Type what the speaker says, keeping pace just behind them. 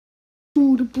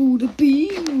Booda booda bee,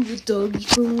 the doggy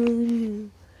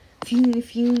from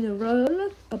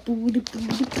funeral, a booda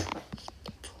booda.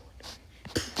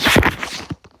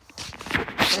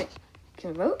 Right, can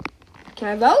I vote? Can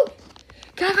I vote?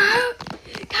 Can I vote?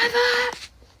 Can I vote?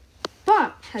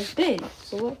 Bot has been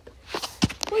selected.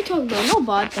 What are you talking about? No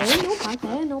bot there, no bot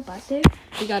there, no bot there.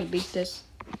 We gotta beat this.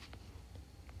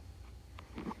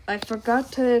 I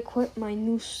forgot to equip my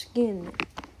new skin.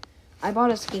 I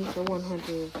bought a skin for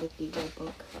 150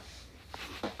 Robux.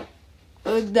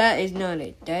 That is not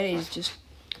it. That is just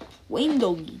Wayne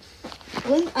Doggy.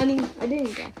 I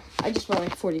didn't get. I just bought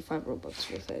like 45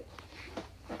 Robux with it.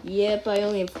 Yep, I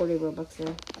only have 40 Robux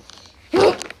now.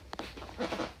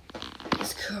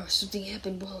 Something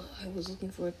happened while I was looking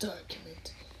for a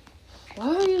document.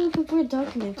 Why are you looking for a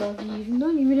document, Doggy? You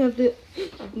don't even have to.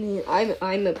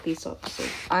 I'm a police officer.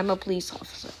 I'm a police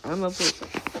officer.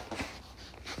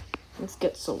 Let's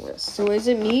get some rest. So is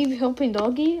it me helping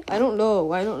Doggy? I don't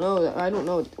know. I don't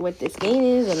know what this game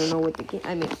is. I don't know what the game.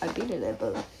 I beat it,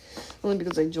 but only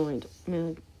because I joined. I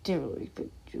mean, I didn't really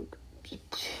put joke.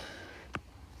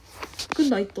 Good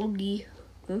night, Doggy.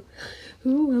 Huh?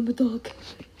 Ooh, I'm a dog.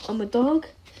 I'm a dog.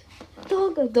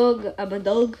 I'm a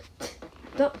dog.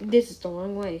 This is the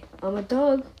wrong way. I'm a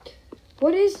dog.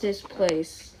 What is this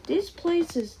place? This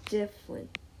place is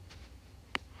different.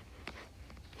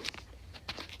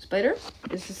 Spider?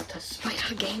 This is the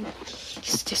spider game.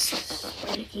 Is this the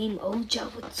spider game Oja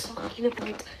was talking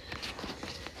about?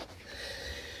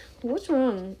 What's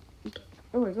wrong?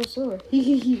 Oh, I go slower.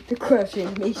 The crash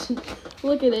animation.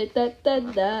 Look at it.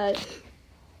 That.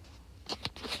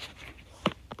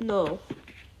 No.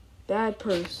 Bad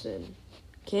person.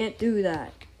 Can't do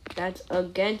that. That's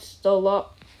against the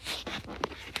law.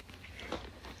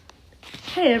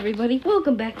 Hey everybody,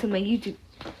 welcome back to my YouTube.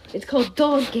 It's called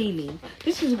Dog Gaming.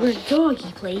 This is where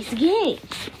Doggy plays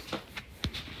games.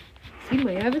 See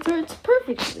my avatar? It's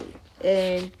perfectly.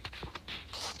 And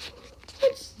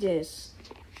what's this?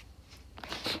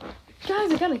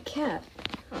 Guys, I got a cat.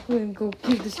 I'm gonna go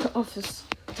give this to office.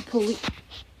 The police.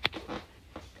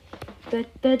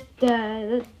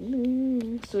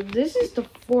 So this is the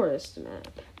forest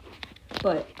map,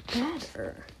 but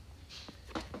better.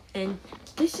 And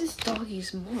this is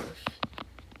Doggy's morph.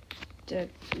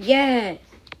 Yeah.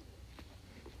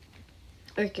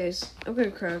 Alright guys, I'm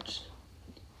gonna crouch.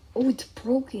 Oh, it's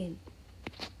broken.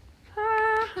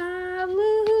 Ha ha,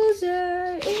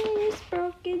 loser, it's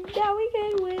broken. Now we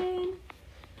can win.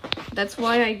 That's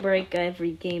why I break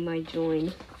every game I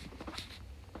join.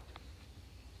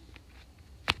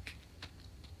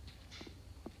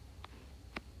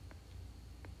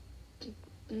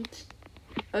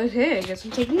 Okay, I guess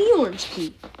I'm taking the orange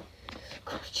key.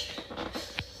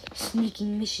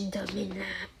 Sneaking mission to midnight.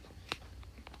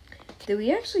 Did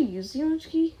we actually use the orange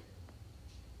key?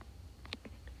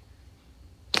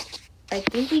 I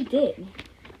think we did.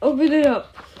 Open it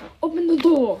up. Open the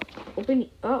door. Open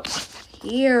it up.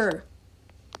 Here.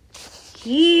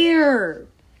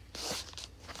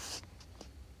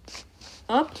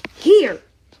 Up here.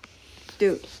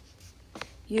 Dude.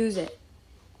 Use it.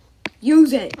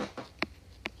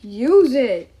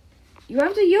 You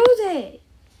have to use it.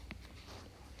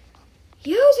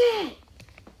 Use it.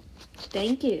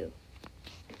 Thank you,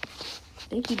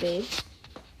 babe.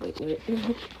 Wait.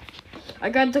 I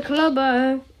got the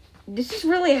club. This is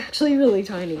actually really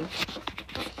tiny.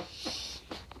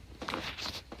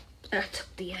 I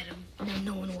took the item. Now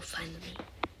no one will find me.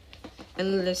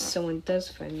 Unless someone does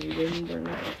find me, then they're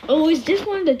not. Oh, is this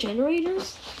one of the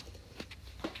generators?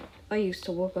 I used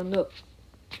to work on the...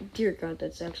 Dear God,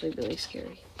 that's actually really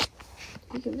scary.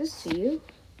 We can just see you.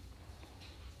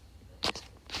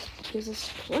 Gives us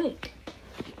a plank.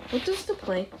 What does the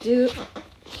plank do?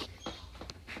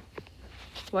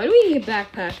 Why do we need a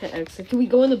backpack to exit? Can we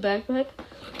go in the backpack?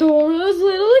 Dora's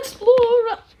Little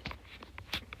Explorer!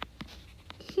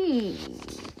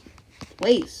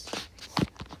 Place.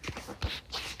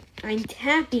 I'm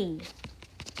tapping.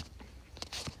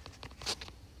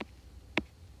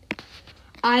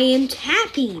 I am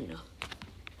tapping.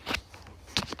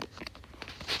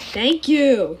 Thank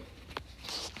you.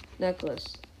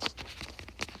 Necklace.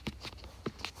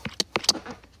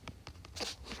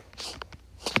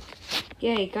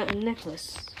 Yay, got a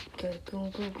necklace.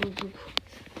 Go.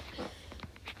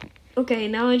 Okay,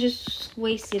 now I just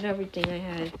wasted everything I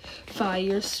had.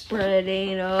 Fire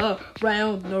spreading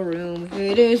around the room.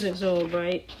 It isn't so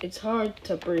bright. It's hard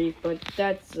to breathe, but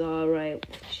that's alright.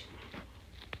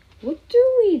 What do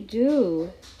we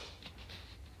do?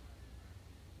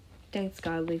 Thanks,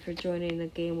 Godly, for joining the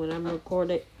game when I'm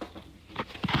recording.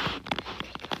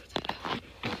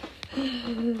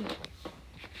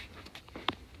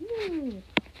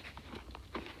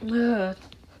 Boop,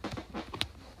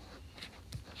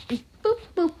 boop,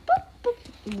 boop, boop.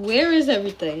 Where is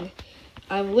everything?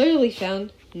 I've literally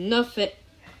found nothing.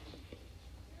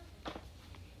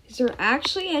 Is there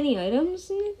actually any items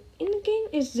in the game?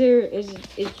 Is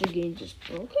the game just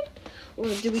broken? Or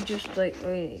do we just like,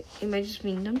 wait, am I just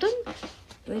being dum-dum?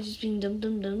 Am I just being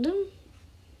dum-dum?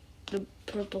 The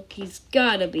purple key's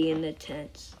gotta be in the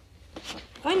tents.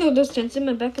 I know those tents in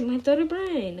my back of my third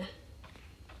brain.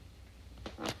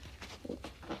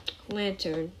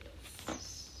 Lantern.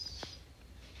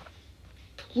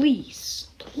 Please.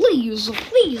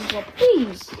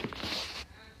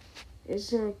 Is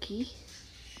there a key?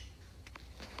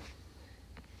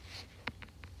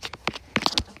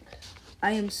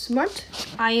 I am smart.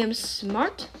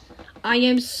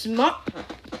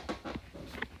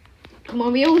 Come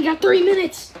on, we only got 3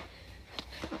 minutes.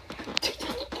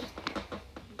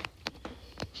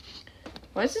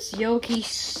 Why is this yellow key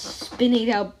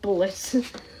spinning out bullets?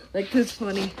 Like, that's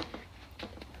funny.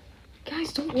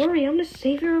 Guys, don't worry. I'm the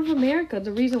savior of America.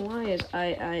 The reason why is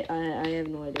I have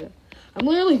no idea. I'm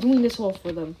literally doing this all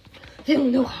for them. They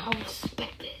don't know how to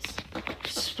respect this.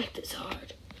 Respect this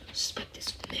hard. Respect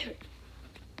this America.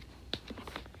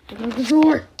 Open the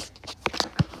door.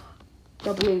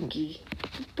 The blue key.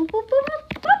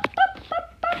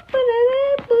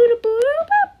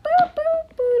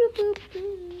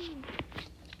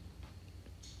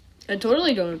 I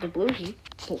totally don't have the blue key.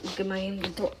 But look at my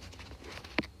inventory.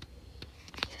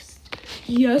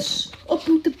 Yes.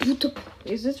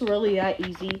 Is this really that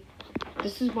easy?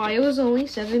 This is why it was only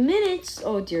 7 minutes.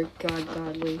 Oh dear God,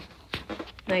 Godly.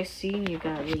 Nice seeing you,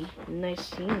 Godly.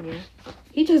 Nice seeing you.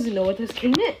 He doesn't know what this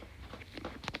game is.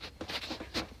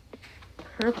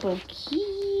 Purple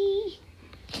key.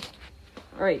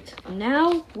 Alright,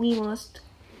 now we must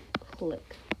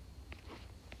click.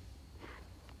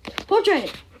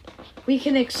 Portrait! We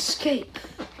can escape.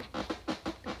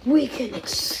 We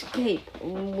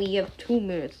have 2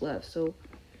 minutes left, so...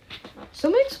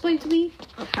 Someone explain to me,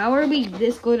 how are we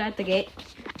this good at the game?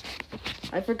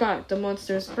 I forgot, the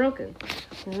monster is broken.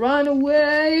 Run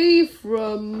away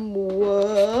from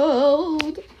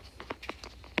world.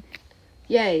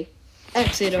 Yay.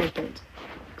 Exit opened.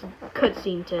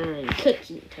 Cutscene time.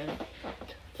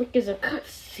 Frick is a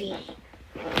cutscene.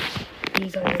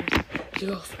 These items,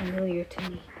 they're all familiar to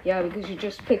me. Yeah, because you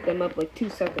just picked them up like 2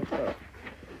 seconds ago.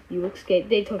 You escaped.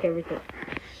 They took everything.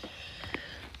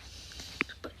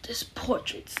 But this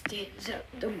portrait stands out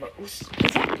the most.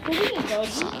 Is that Polly and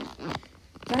Doggy?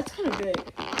 That's kind of big.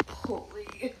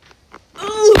 Polly.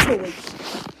 Oh, Polly.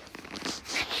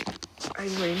 I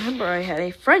remember I had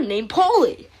a friend named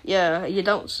Polly. Yeah, you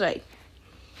don't say.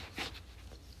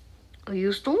 We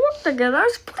used to work together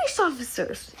as police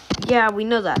officers. Yeah, we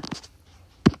know that.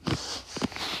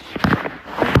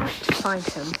 I have to find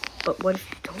him. But what if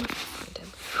you don't find him?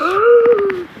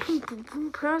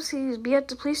 Perhaps he's be at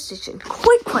the police station.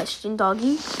 Quick question,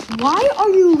 Doggy. Why are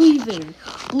you leaving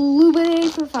Blue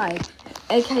Beret for 5,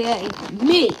 aka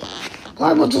me?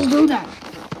 Why would you do that?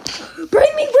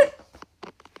 Bring me with...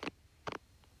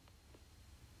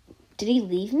 Did he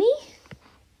leave me?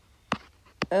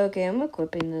 Okay, I'm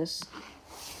equipping this.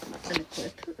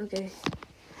 Unequip. Okay.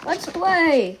 Let's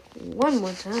play! One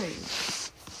more time.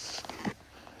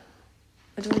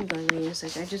 I don't buy me in a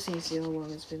sec. I just need to see how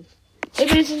long it's been.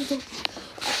 8 minutes.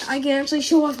 I can actually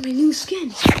show off my new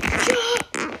skin.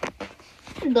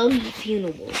 Doggy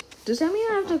funeral. Does that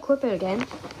mean I have to equip it again?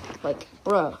 Like,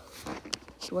 bruh.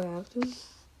 Do I have to?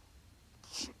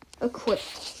 Equip.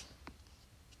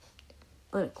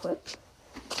 Unequip.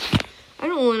 I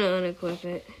don't want to unequip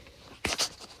it.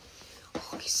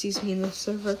 Oh, he sees me in the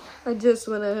server. I just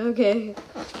want to, okay.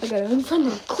 I gotta unfriend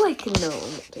him quick. No,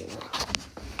 I'm not doing that.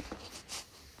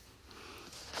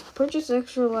 Purchase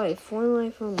extra life. 4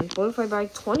 life only. What if I buy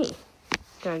 20?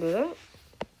 Can I do that?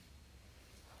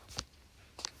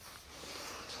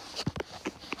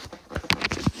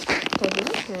 Can I do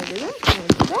that? Can I do that? Can I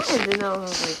do that? And then I'll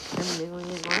have like 10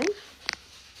 million life.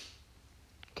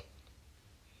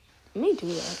 Let me do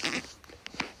that.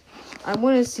 I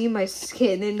want to see my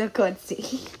skin in the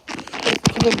cutscene.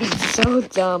 It's gonna be so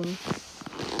dumb.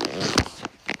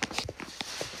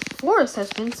 Forest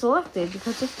has been selected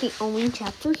because it's the only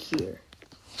chapter here.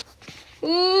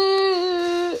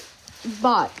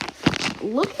 But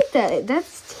look at that.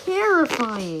 That's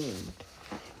terrifying.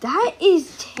 That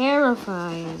is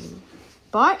terrifying.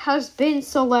 Bot has been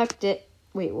selected.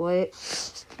 Wait, what?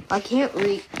 I can't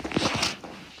read.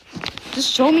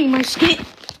 Just show me my skin.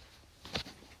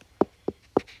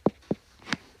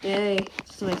 Yay.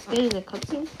 So my skin in the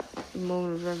cutscene. The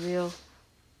moment of reveal.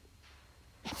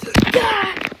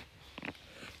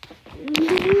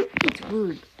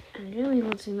 Rude. I really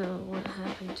want to know what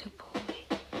happened to Boy.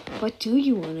 What do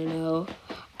you want to know?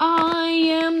 I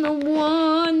am the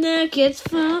one that gets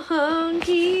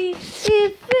funky.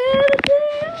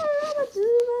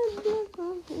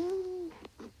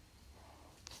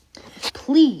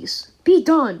 Please, be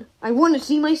done. I want to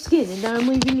see my skin, and then I'm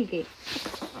leaving the game.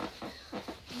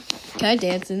 Can I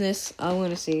dance in this? I want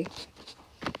to see.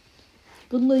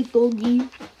 Good night, Doggy.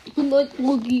 Good night,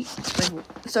 Doggy.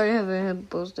 Sorry, I haven't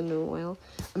posted in a while.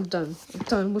 I'm done. I'm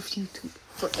done with YouTube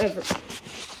forever.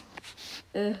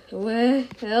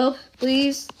 Help,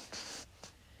 please.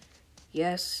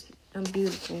 Yes, I'm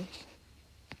beautiful.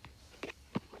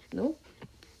 Nope.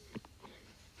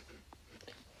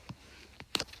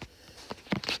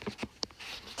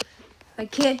 I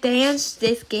can't dance.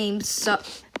 This game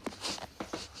sucks.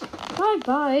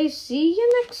 Bye-bye. See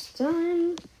you next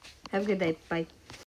time. Have a good day. Bye.